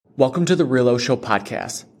Welcome to the Real O Show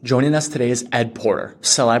podcast. Joining us today is Ed Porter,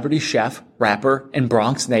 celebrity chef, rapper, and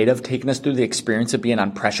Bronx native, taking us through the experience of being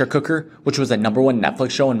on Pressure Cooker, which was a #1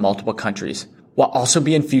 Netflix show in multiple countries, while also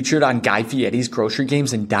being featured on Guy Fieri's Grocery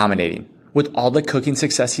Games and dominating. With all the cooking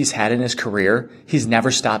success he's had in his career, he's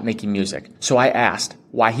never stopped making music. So I asked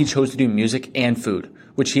why he chose to do music and food,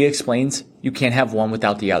 which he explains you can't have one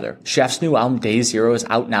without the other. Chef's new album Day Zero is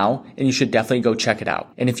out now, and you should definitely go check it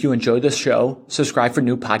out. And if you enjoyed this show, subscribe for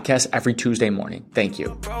new podcasts every Tuesday morning. Thank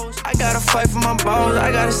you. I gotta fight for my balls,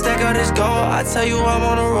 I gotta stack out this goal. I tell you I'm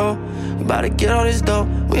on a roll, we about to get all this dough.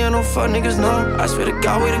 We ain't no fuck niggas, no. I swear to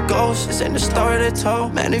God we the ghosts, this ain't the story they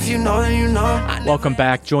told. Man, if you know, then you know. Welcome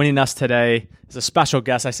back. Joining us today is a special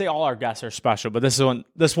guest. I say all our guests are special, but this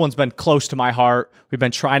one's been close to my heart. We've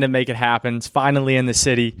been trying to make it happen. It's finally in the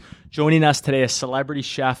city. Joining us today is celebrity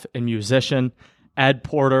chef and musician Ed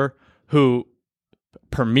Porter, who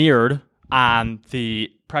premiered on the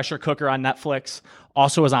Pressure Cooker on Netflix.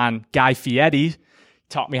 Also was on Guy Fieri.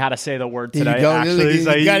 Taught me how to say the word today.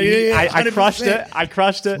 I crushed it. I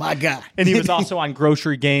crushed it. My God. And he was also on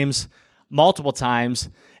Grocery Games multiple times.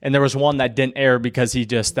 And there was one that didn't air because he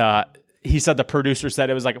just he said the producer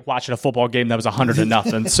said it was like watching a football game that was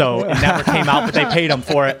 100-0. So it never came out, but they paid him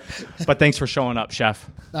for it. But thanks for showing up, Chef.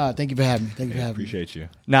 Thank you for having me. Appreciate you.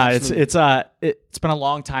 No, it's been a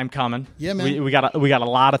long time coming. Yeah, man. We got a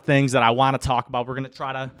lot of things that I want to talk about. We're gonna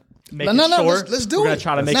try to make it short. Let's do it. We're gonna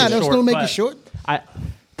try to make it short. Let's make it short.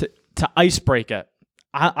 To ice break it,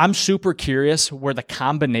 I'm super curious where the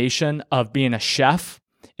combination of being a chef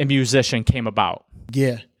and musician came about.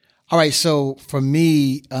 Yeah. All right. So for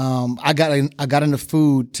me, I got into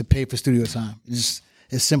food to pay for studio time. It's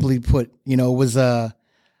simply put, it was to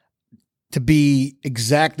be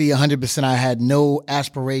exactly 100%. I had no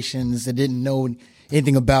aspirations. I didn't know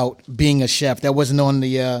anything about being a chef. That wasn't on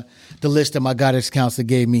the list that my guidance counselor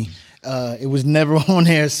gave me. It was never on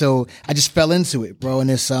there, so I just fell into it, bro. And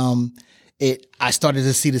I started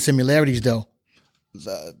to see the similarities, though.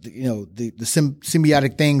 The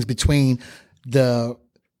symbiotic things between the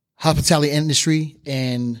hospitality industry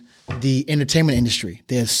and the entertainment industry.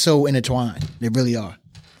 They're so intertwined. They really are.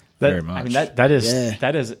 Very much. I mean,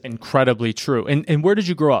 that is incredibly true. And where did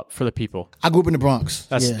you grow up for the people? I grew up in the Bronx.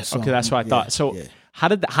 That's what I thought. So how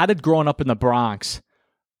did growing up in the Bronx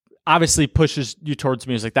obviously pushes you towards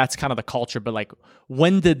music? That's kind of the culture, but like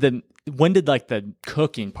when did the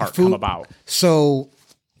cooking part come about? So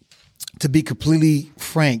to be completely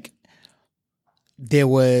frank, there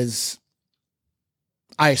was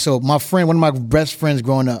so my friend, one of my best friends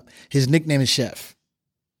growing up, his nickname is Chef.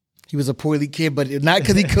 He was a poorly kid, but not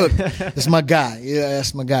because he cooked. That's my guy. Yeah,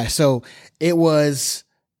 that's my guy. So it was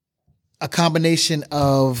a combination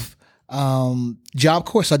of Job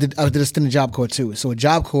Corps. So I did a stint in Job Corps too. So at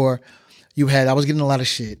Job Corps, I was getting a lot of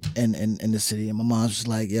shit in the city, and my mom was just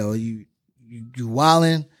like, "Yo, you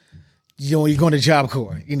wilding? You're going to Job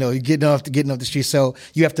Corps. You're getting off the street. So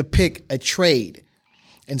you have to pick a trade."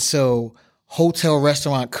 And so hotel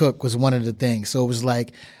restaurant cook was one of the things. So it was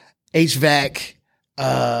like HVAC.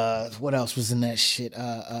 What else was in that shit?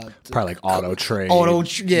 Probably like auto trade.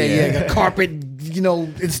 Yeah. Carpet,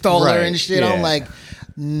 installer right. and shit. Yeah. I'm like,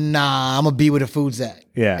 nah, I'm gonna be where the food's at.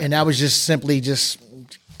 Yeah. And that was just simply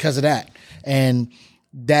because of that. And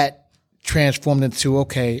that transformed into,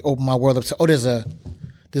 open my world up to,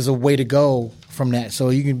 there's a way to go from that. So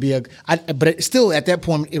you can be but still at that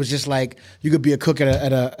point, it was just like, you could be a cook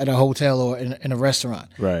at a hotel or in a restaurant.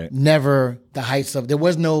 Right. Never the heights there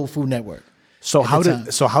was no Food Network. So how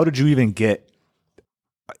did you even get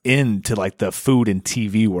into like the food and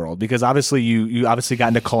TV world? Because obviously you obviously got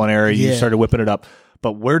into culinary, you started whipping it up,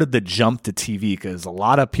 but where did the jump to TV? Because a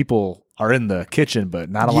lot of people are in the kitchen, but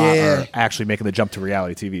not a lot are actually making the jump to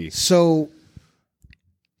reality TV. So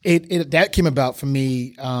that came about for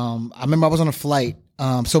me. I remember I was on a flight.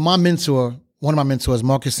 So one of my mentors,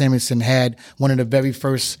 Marcus Samuelson, had one of the very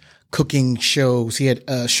first cooking shows. He had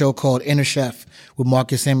a show called Inner Chef with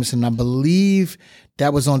Marcus Samuelson. I believe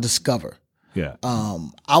that was on Discover. Yeah.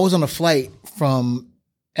 I was on a flight from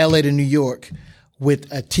LA to New York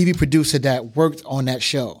with a TV producer that worked on that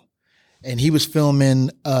show. And he was filming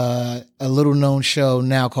a little known show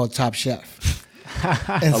now called Top Chef.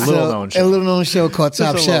 A little known show called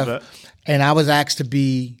Top Chef. And I was asked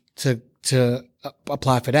to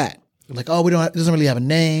apply for that. Like, it doesn't really have a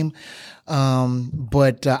name.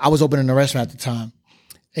 But I was opening a restaurant at the time,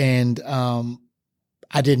 and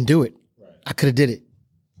I didn't do it. Right. I could have did it.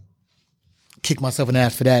 Kicked myself in the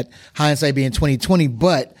ass for that. Hindsight being 2020,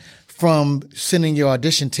 but from sending your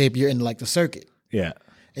audition tape, you're in like the circuit. Yeah.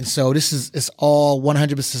 And so it's all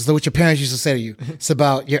 100%. So what your parents used to say to you, it's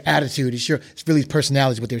about your attitude. It's really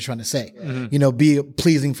personality, what they were trying to say. You know, be a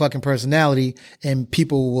pleasing fucking personality and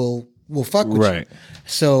people will fuck with you.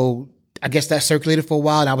 So I guess that circulated for a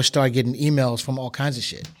while and I would start getting emails from all kinds of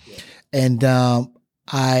shit. And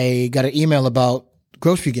I got an email about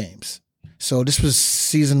grocery games. So this was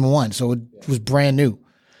season 1. So it was brand new.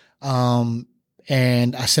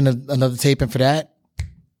 And I sent another tape in for that.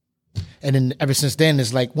 And then ever since then,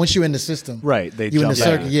 it's like once you're in the system, right? You're in the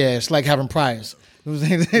circuit. Yeah, it's like having priors. You're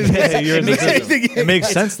in the system. It makes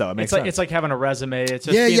sense though. It makes sense. It's like having a resume. It's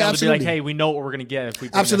just being able to be like, hey, we know what we're gonna get if we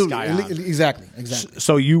bring this guy on. Exactly.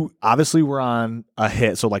 So you obviously were on a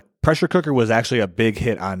hit. So like Pressure Cooker was actually a big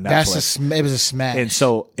hit on Netflix. It was a smash. And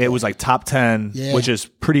so it was like top 10, which is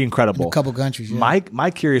pretty incredible. In a couple countries. Yeah.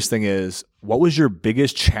 My curious thing is, what was your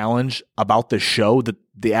biggest challenge about the show that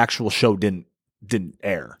the actual show didn't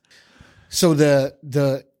air? So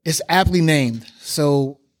it's aptly named.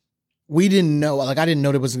 So we didn't know, like I didn't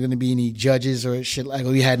know there wasn't going to be any judges or shit. Like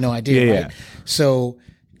we had no idea. Right? So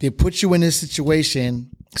they put you in this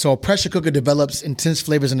situation. So a pressure cooker develops intense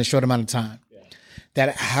flavors in a short amount of time.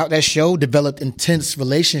 That show developed intense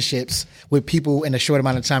relationships with people in a short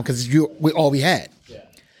amount of time because we all we had.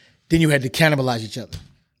 Then you had to cannibalize each other.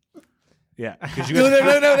 Yeah, no,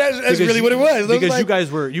 that's really what it was. Because like,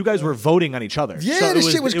 you guys were voting on each other. Yeah, so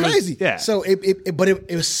this shit was crazy. Yeah. So it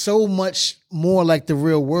was so much more like the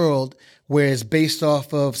real world, where it's based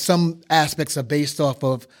off of some aspects are based off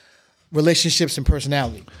of relationships and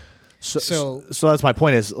personality. So that's my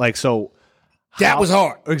point. Is like that was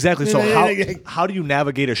hard. Exactly. So how do you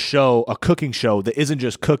navigate a cooking show that isn't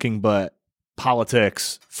just cooking but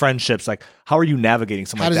politics, friendships? Like how are you navigating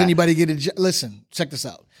something? How like does that? Anybody get it? Listen, check this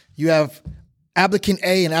out. You have applicant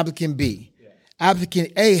A and applicant B. Yeah.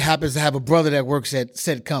 Applicant A happens to have a brother that works at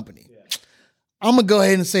said company. Yeah. I'm going to go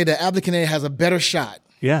ahead and say that applicant A has a better shot.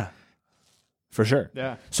 Yeah, for sure.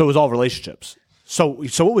 Yeah. So it was all relationships. So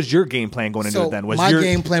what was your game plan going into it then? My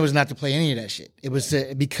game plan was not to play any of that shit. It was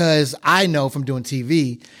because I know from doing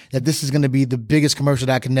TV that this is going to be the biggest commercial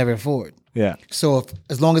that I could never afford. Yeah. So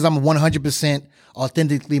as long as I'm 100%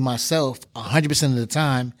 authentically myself 100% of the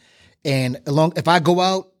time, and if I go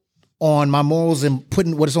out on my morals and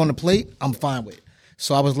putting what is on the plate, I'm fine with it.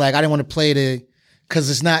 So I was like, I didn't want to play because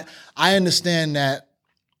it's not, I understand that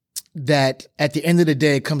at the end of the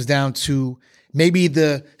day, it comes down to maybe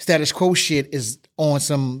the status quo shit is on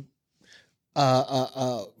some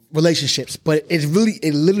relationships, but it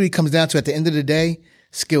literally comes down to, at the end of the day,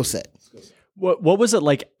 skill set. What was it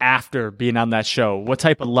like after being on that show? What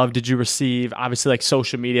type of love did you receive? Obviously, like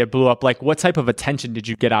social media blew up. Like, what type of attention did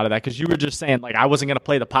you get out of that? Because you were just saying, like, I wasn't going to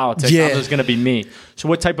play the politics. Yeah. I was going to be me. So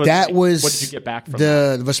what type of what did you get back from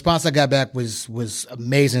that? The response I got back was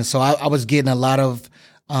amazing. So I was getting a lot of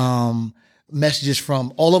messages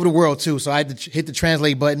from all over the world too. So I had to hit the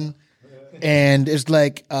translate button, and it's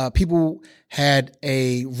like people had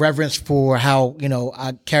a reverence for how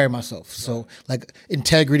I carry myself. So like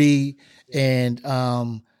integrity. And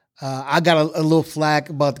I got a little flack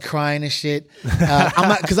about the crying and shit. I'm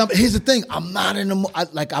not, because here's the thing, I'm not an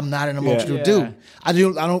emotional dude. I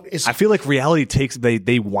don't. I feel like reality takes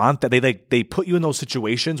they want that they put you in those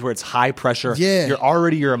situations where it's high pressure. Yeah,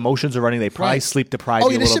 your emotions are running. They probably sleep deprived. Oh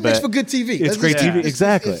you yeah, a this little shit bit. makes for good TV. It's great TV.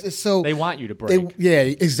 Exactly. So they want you to break.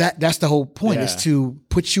 That's the whole point. Is to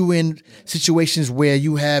put you in situations where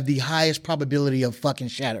you have the highest probability of fucking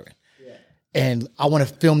shattering. And I want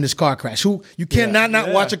to film this car crash. You cannot not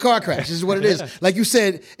watch a car crash. This is what it is. Like you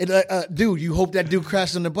said, dude, you hope that dude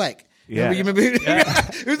crashes on the bike. Yeah. Remember? Real.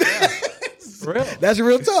 That's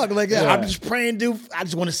real talk. Like, I'm just praying, dude. I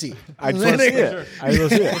just want to see. I just want to see it. I just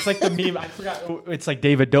want to see it. It's like the meme. I forgot. It's like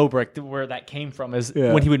David Dobrik, where that came from. Is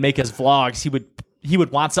when he would make his vlogs, he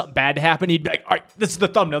would want something bad to happen. He'd be like, all right, this is the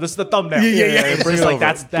thumbnail. This is the thumbnail. Yeah. It's like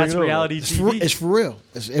that's reality TV. It's for real.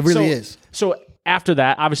 It really is. So after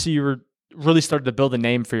that, obviously you were really started to build a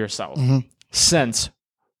name for yourself. Mm-hmm. Since,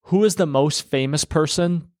 who is the most famous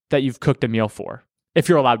person that you've cooked a meal for, if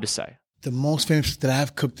you're allowed to say? The most famous that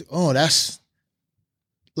I've cooked. Oh, that's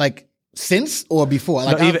like since or before?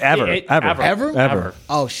 Like no, even ever.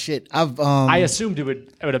 Oh shit! I assumed it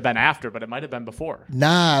would have been after, but it might have been before.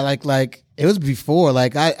 Nah, like it was before.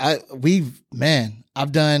 Like I've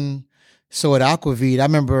done so at Aquavit. I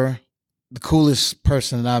remember the coolest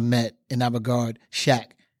person that I met in that regard, Shaq.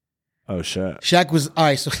 Oh, Shaq. Shaq was all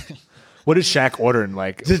right. So, what did Shaq order? And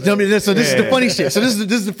like, this is the funny shit. So this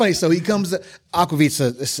is the funny. So he comes. Aquavit's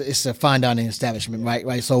it's a fine dining establishment,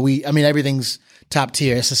 right? So everything's top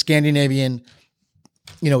tier. It's a Scandinavian,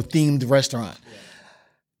 themed restaurant. Yeah.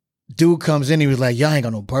 Dude comes in. He was like, "Y'all ain't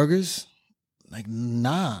got no burgers." Like,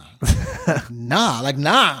 nah. No.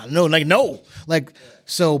 Like,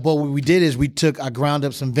 so, but what we did is I ground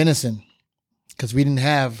up some venison because we didn't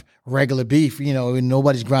have regular beef. You know,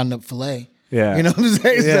 nobody's grounding up filet. Yeah. You know what I'm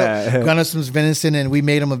saying? Yeah. So, ground up some venison and we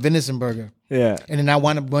made him a venison burger. Yeah. And then I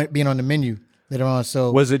wound up being on the menu later on.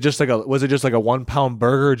 So was it just like a 1 pound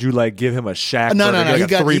burger? Or did you like give him a Shaq? No. Like He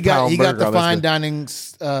got the burger? fine dining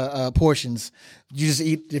portions. You just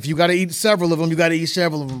eat. If you got to eat several of them, you got to eat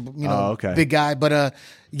several of them. You know, okay. Big guy. But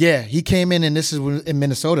yeah, he came in, and this is in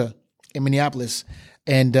Minnesota, in Minneapolis,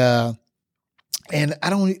 and I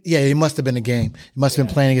don't. Yeah, it must have been a game. It must have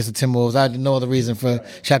been playing against the Timberwolves. I had no other reason for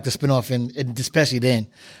Shaq to spin off, and especially then.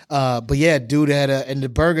 But yeah, dude had and the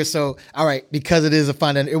burger. So all right, because it is a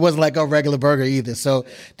fine dining, it wasn't like a regular burger either. So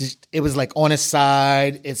it was like on its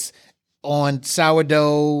side. It's on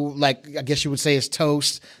sourdough, like I guess you would say it's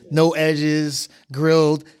toast, no edges,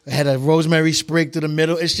 grilled. It had a rosemary sprig through the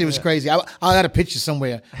middle. It shit was crazy. I got a picture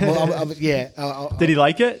somewhere. Did he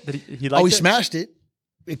like it? Did he like it? Oh, he smashed it.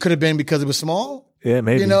 It could have been because it was small. Yeah,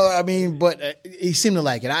 maybe. You know, I mean, but he seemed to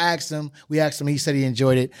like it. We asked him, he said he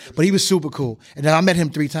enjoyed it, but he was super cool. And then I met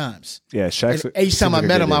him 3 times. Yeah, Shaq's. Each time I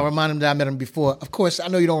met him, I remind him that I met him before. Of course, I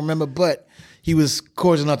know you don't remember, but he was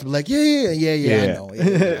cordial enough to be like, yeah, I know.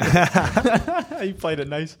 Yeah. You played it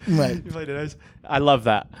nice. Right. You played it nice. I love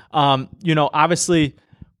that. You know, obviously,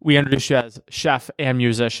 we introduced you as chef and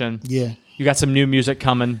musician. Yeah. You got some new music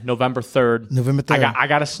coming November 3rd. November 3rd. I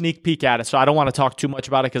got a sneak peek at it, so I don't want to talk too much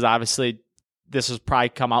about it because obviously this has probably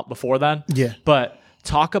come out before then. Yeah. But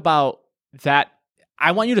talk about that.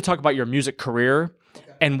 I want you to talk about your music career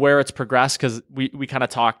and where it's progressed because we kind of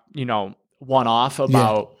talked, you know, one-off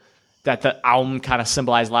about that the album kind of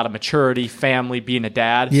symbolized a lot of maturity, family, being a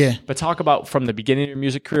dad. Yeah. But talk about from the beginning of your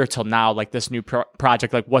music career till now, like this new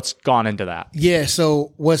project, like what's gone into that. Yeah.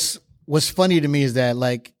 So what's funny to me is that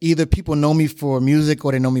like either people know me for music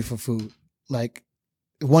or they know me for food, like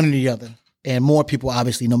one or the other. And more people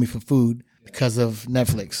obviously know me for food because of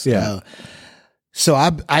Netflix. Yeah. So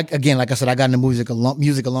I again, like I said, I got into music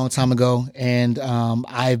a long time ago, and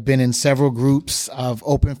I've been in several groups. I've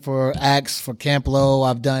opened for acts for Camp Low.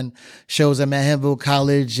 I've done shows at Manhattanville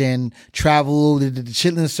College and traveled, did the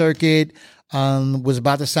Chitlin circuit. Was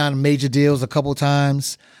about to sign major deals a couple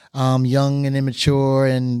times. Young and immature,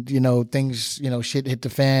 and you know things, you know, shit hit the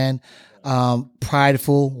fan.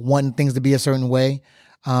 Prideful, wanting things to be a certain way,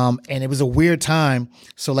 and it was a weird time.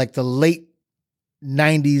 So like the late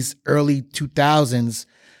 90s, early 2000s,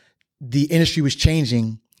 the industry was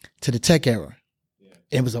changing to the tech era.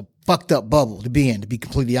 Yeah. It was a fucked up bubble to be in, to be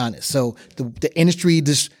completely honest. So the industry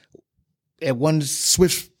just at one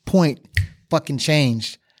swift point fucking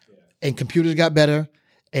changed, and computers got better,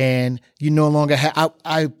 and you no longer have.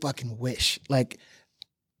 I fucking wish, like,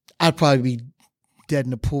 I'd probably be dead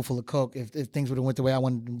in a pool full of coke if things would have went the way I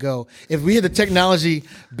wanted them to go. If we had the technology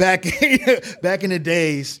back in the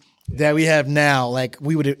days that we have now, like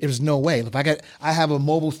we would, it was no way. If I have a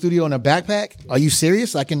mobile studio in a backpack. Are you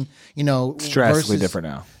serious? I can, you know, it's drastically different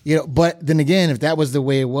now. You know, but then again, if that was the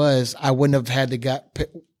way it was, I wouldn't have had to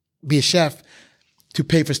be a chef to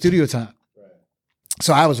pay for studio time. Right.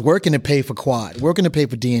 So I was working to pay for Quad, working to pay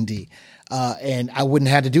for D&D, and I wouldn't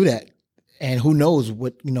have to do that. And who knows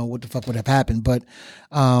what the fuck would have happened. But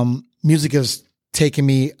music has taken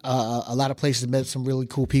me a lot of places, met some really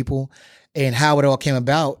cool people. And how it all came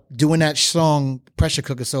about, doing that song, Pressure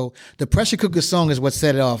Cooker. So the Pressure Cooker song is what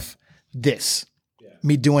set it off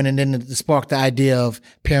me doing, and then it sparked the idea of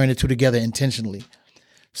pairing the two together intentionally.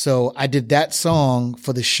 So I did that song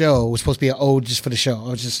for the show. It was supposed to be an ode just for the show.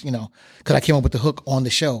 I was just, because I came up with the hook on the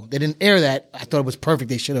show. They didn't air that. I thought it was perfect.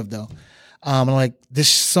 They should have, though. I'm like, this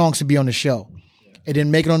song should be on the show. It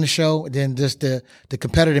didn't make it on the show. Then just the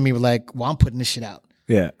competitor in me was like, well, I'm putting this shit out.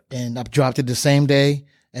 Yeah. And I dropped it the same day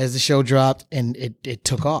as the show dropped, and it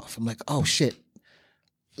took off. I'm like, oh shit,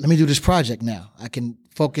 let me do this project now. I can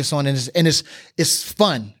focus on it, and it's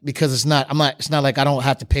fun because it's not like I don't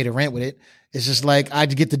have to pay the rent with it. It's just like I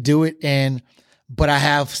get to do it, but I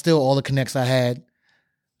have still all the connects I had.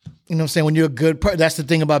 You know what I'm saying? When you're a good that's the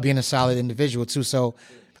thing about being a solid individual too. So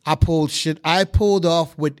I pulled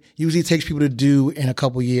off what usually takes people to do in a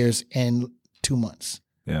couple years in 2 months.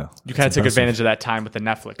 Yeah, you kind of took advantage of that time with the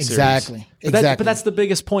Netflix series. Exactly. But that's the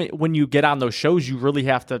biggest point. When you get on those shows, you really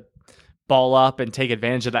have to ball up and take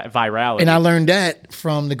advantage of that virality. And I learned that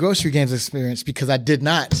from the Grocery Games experience because I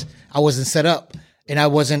wasn't set up, and I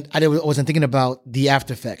wasn't thinking about the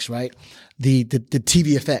after effects, right? The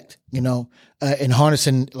TV effect, and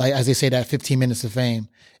harnessing, like as they say, that 15 minutes of fame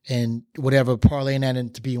and whatever, parlaying that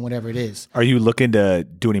into being whatever it is. Are you looking to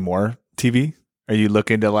do any more TV? Are you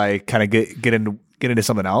looking to like kind of get into get into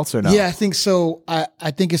something else or no? Yeah, I think so.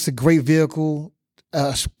 I think it's a great vehicle,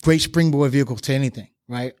 great springboard vehicle to anything,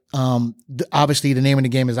 right? Obviously, the name of the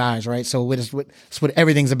game is eyes, right? So it's what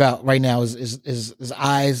everything's about right now is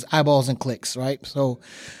eyes, eyeballs, and clicks, right? So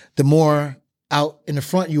the more out in the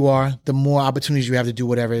front you are, the more opportunities you have to do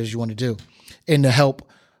whatever it is you want to do, and to help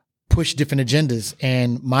push different agendas.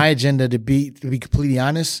 And my agenda, to be completely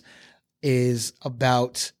honest, is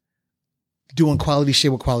about doing quality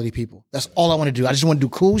shit with quality people. That's all I want to do. I just want to do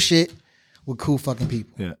cool shit with cool fucking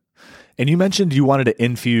people. Yeah. And you mentioned you wanted to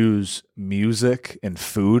infuse music and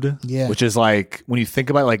food. Yeah. Which is like, when you think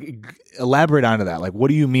about it, like, elaborate onto that. Like, what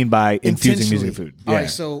do you mean by infusing music and food? All right.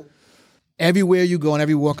 So everywhere you go in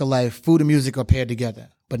every walk of life, food and music are paired together,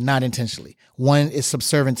 but not intentionally. One is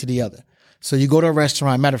subservient to the other. So you go to a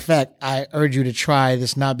restaurant. Matter of fact, I urge you to try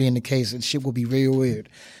this not being the case, and shit will be very weird.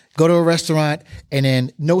 Go to a restaurant and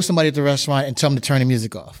then know somebody at the restaurant and tell them to turn the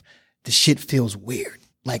music off. The shit feels weird.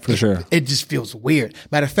 Like, For sure. It just feels weird.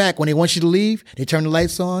 Matter of fact, when they want you to leave, they turn the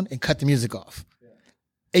lights on and cut the music off.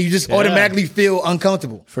 And you just automatically feel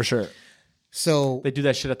uncomfortable. For sure. So They do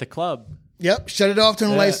that shit at the club. yep, shut it off, turn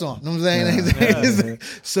the lights on. You know what I'm saying?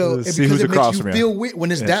 So See because who's it across makes you from you. feel weird. When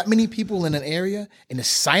there's that many people in an area and it's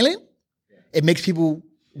silent, it makes people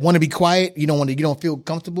want to be quiet. You don't feel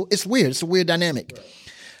comfortable. It's weird. It's a weird dynamic.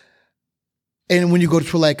 And when you go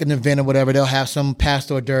to like an event or whatever, they'll have some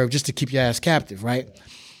pasta hors d'oeuvre just to keep your ass captive, right?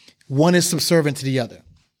 One is subservient to the other.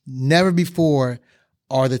 Never before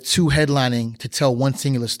are the two headlining to tell one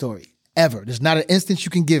singular story. Ever. There's not an instance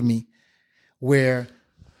you can give me where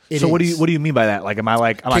So what do you mean by that? Like, am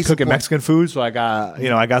I Case in cooking point. Mexican food? So I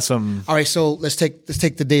got some. All right, so let's take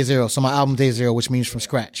the Day Zero. So my album Day Zero, which means from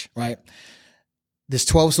scratch, right? There's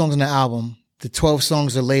 12 songs on the album. The 12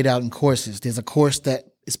 songs are laid out in courses. There's a course that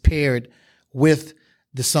is paired with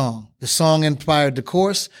the song. The song inspired the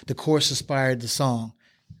course inspired the song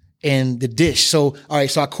and the dish. So, all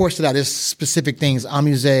right, so I coursed it out. There's specific things,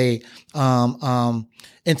 amuse,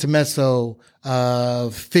 intermezzo,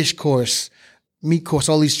 fish course, meat course,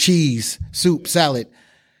 all these cheese, soup, salad.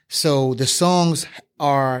 So the songs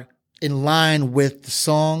are in line with the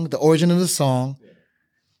song, the origin of the song,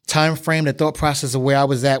 time frame, the thought process of where I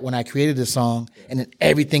was at when I created the song, and then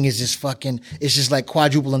everything is just it's just like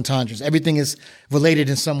quadruple entendres. Everything is related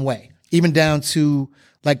in some way, even down to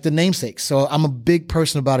like the namesakes. So I'm a big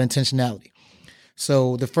person about intentionality.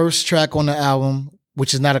 So the first track on the album,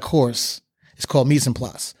 which is not a course, is called mise en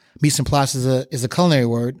place. Mise en place is a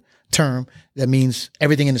culinary term that means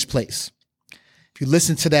everything in its place. If you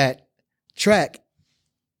listen to that track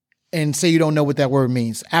and say you don't know what that word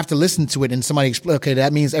means, after listening to it and somebody explain, okay,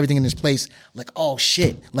 that means everything in its place, like, oh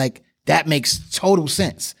shit, like that makes total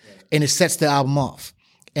sense. And it sets the album off.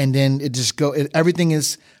 And then it just everything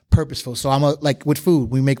is purposeful. So like with food,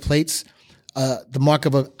 we make plates. The mark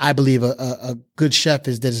of I believe a good chef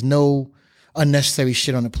is there's no unnecessary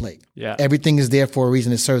shit on the plate. Yeah. Everything is there for a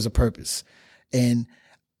reason. It serves a purpose. And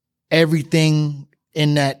everything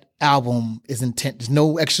in that album is intent. There's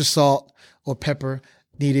no extra salt or pepper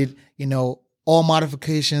needed. All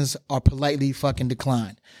modifications are politely fucking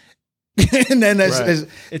declined. And then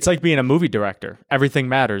It's like being a movie director. Everything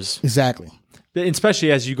matters. Exactly.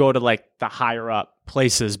 Especially as you go to like the higher up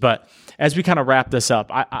places. But as we kind of wrap this up,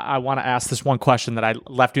 I want to ask this one question that I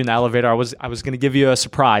left you in the elevator. I was going to give you a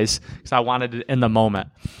surprise because I wanted it in the moment.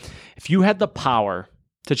 If you had the power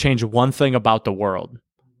to change one thing about the world,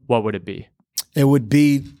 what would it be? It would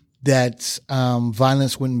be that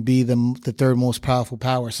violence wouldn't be the third most powerful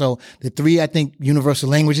power. So the three, I think, universal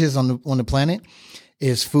languages on the planet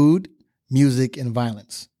is food, music, and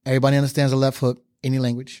violence. Everybody understands the left hook, any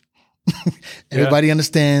language. Everybody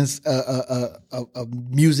understands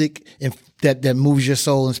music that moves your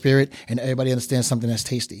soul and spirit, and everybody understands something that's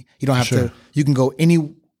tasty. You don't have to. You can go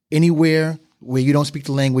anywhere where you don't speak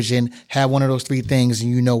the language and have one of those three things,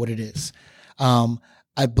 and you know what it is.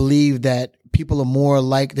 I believe that people are more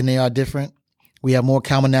alike than they are different. We have more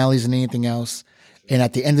commonalities than anything else, and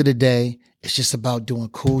at the end of the day, it's just about doing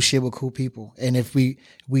cool shit with cool people. And if we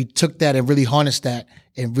took that and really harnessed that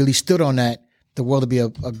and really stood on that, the world would be a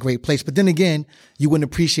great place. But then again, you wouldn't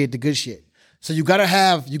appreciate the good shit. So you gotta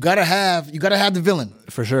have the villain.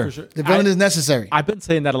 For sure. The villain is necessary. I've been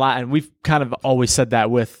saying that a lot, and we've kind of always said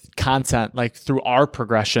that with content, like through our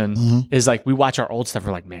progression, is like we watch our old stuff,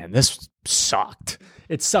 we're like, man, this sucked.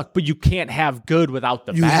 It sucked, but you can't have good without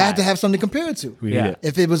the You bad. had to have something to compare it to. Yeah.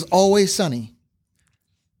 If it was always sunny,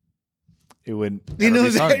 it wouldn't. You know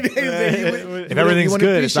ever what be I'm saying? fun. If everything's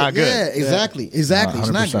good, it's not good. Yeah, exactly. It's not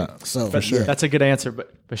 100%. good. So For sure. yeah. That's a good answer,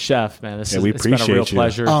 but Chef, man, we it's been a real appreciate you.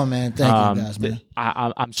 pleasure. Oh man, thank you guys, man.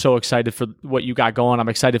 I'm so excited for what you got going. I'm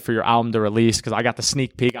excited for your album to release because I got the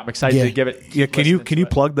sneak peek. I'm excited to give it. Yeah, can you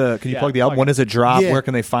plug the album? When does it drop? Yeah. Where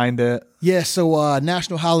can they find it? Yeah, so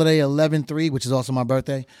national holiday 11/3, which is also my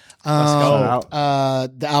birthday.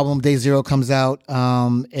 The album Day Zero comes out,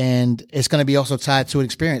 and it's going to be also tied to an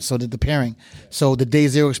experience. So the pairing. So the Day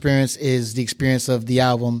Zero experience is the experience of the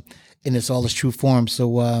album in its all its true form.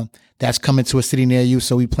 So that's coming to a city near you.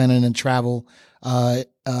 So we planning to travel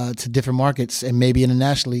to different markets and maybe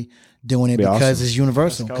internationally doing it because it's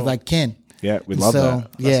universal. Because I can. Yeah, we love that.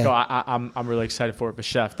 Let's go. I'm really excited for it. But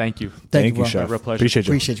Chef, thank you. Thank you, Chef. Real pleasure.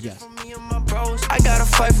 Appreciate you guys. I gotta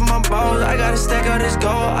fight for my bros. I gotta stack out this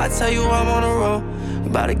gold. I tell you I'm on the road. We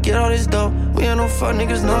about to get all this dough. We ain't no fuck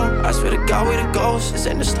niggas, no. I swear to God we the ghosts. This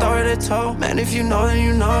ain't the story they told. Man, if you know, then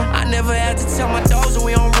you know. I never had to tell my dogs that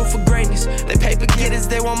we on route for greatness. They paper getters,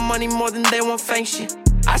 they want money more than they want fame shit.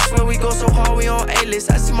 I swear we go so hard, we on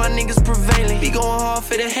A-list. I see my niggas prevailing. We going hard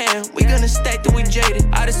for the hand. We gonna stack till we jaded.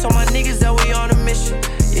 I just told my niggas that we on a mission.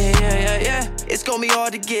 Yeah. It's gonna be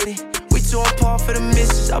hard to get it. We too on par for the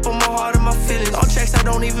misses. I put my heart and my feelings on tracks I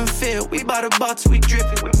don't even feel. We bout till we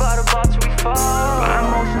drippin'. We bout till we fall. My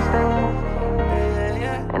emotions stay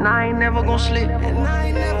low. And I ain't never gon' slip.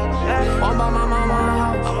 Won't buy my mama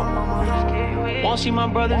a house. Won't see my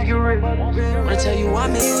brothers get rich. Wanna tell you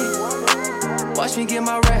I'm in it. Watch me get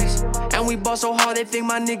my racks. And we bought so hard they think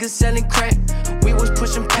my niggas selling crack. We was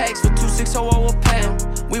pushing packs for 260 a pound.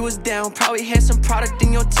 We was down, probably had some product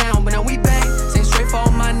in your town. But now we back, same straight for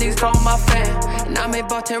all my niggas, for all my fam. And I made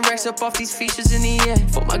about 10 racks up off these features in the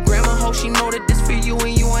end. For my grandma, hope she know that this for you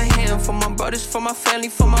and you and him. For my brothers, for my family,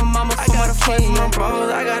 for my mama, for my kids. For my bros,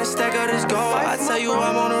 I gotta stack out this gold. I tell you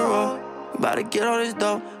I'm on the road. About to get all this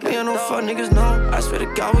dough. We ain't no fuck niggas, no. I swear to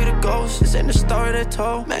God we the ghosts. This ain't the story they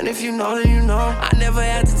told. Man, if you know, then you know. I never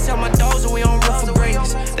had to tell my dogs that we on route for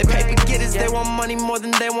greatness. They paper getters, they want money more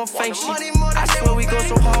than they want fame shit. I swear we go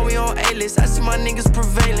so hard, we on A-list. I see my niggas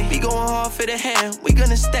prevailing. We going hard for the hand. We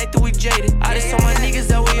gonna stack till we jaded. I just told my niggas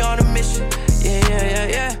that we on a mission.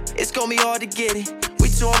 Yeah. It's gonna be hard to get it. We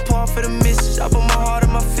too on par for the misses. I put my heart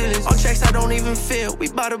and my feelings on tracks I don't even feel. We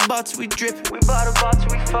bout till we drippin'. We bout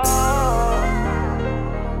till we fall.